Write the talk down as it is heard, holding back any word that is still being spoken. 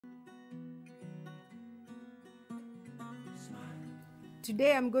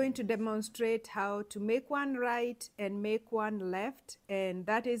Today I'm going to demonstrate how to make one right and make one left, and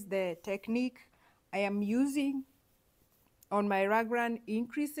that is the technique I am using on my raglan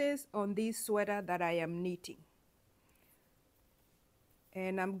increases on this sweater that I am knitting.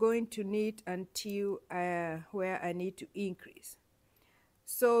 And I'm going to knit until where I need to increase.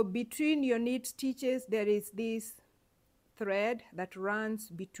 So between your knit stitches there is this thread that runs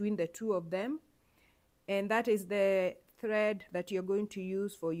between the two of them, and that is the thread that you're going to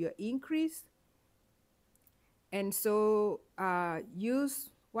use for your increase. And so use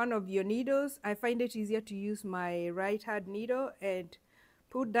one of your needles. I find it easier to use my right hand needle and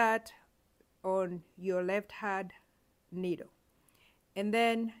put that on your left hand needle. And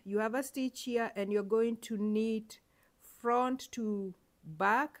then you have a stitch here and you're going to knit front to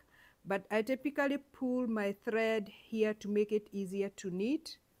back, but I typically pull my thread here to make it easier to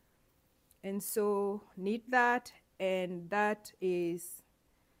knit. And so knit that, and that is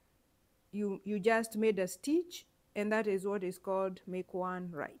you just made a stitch, and that is what is called make one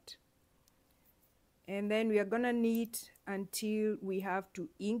right. And then we are gonna knit until we have to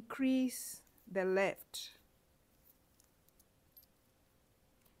increase the left.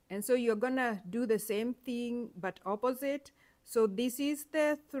 And so you're gonna do the same thing but opposite. So this is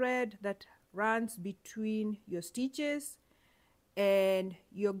the thread that runs between your stitches, and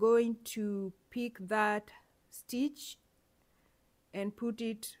you're going to pick that stitch and put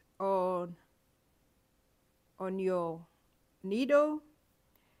it on your needle,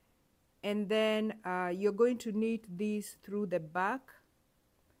 and then you're going to knit this through the back.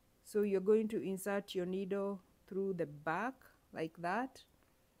 So you're going to insert your needle through the back like that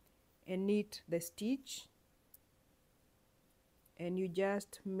and knit the stitch, and you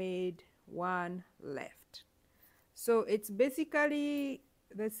just made one left. So it's basically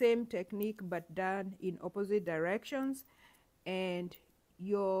the same technique but done in opposite directions, and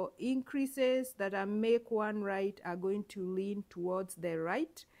your increases that are make one right are going to lean towards the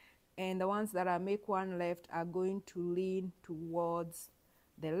right, and the ones that are make one left are going to lean towards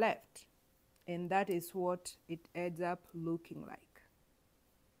the left, and that is what it ends up looking like.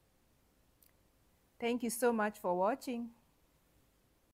 Thank you so much for watching.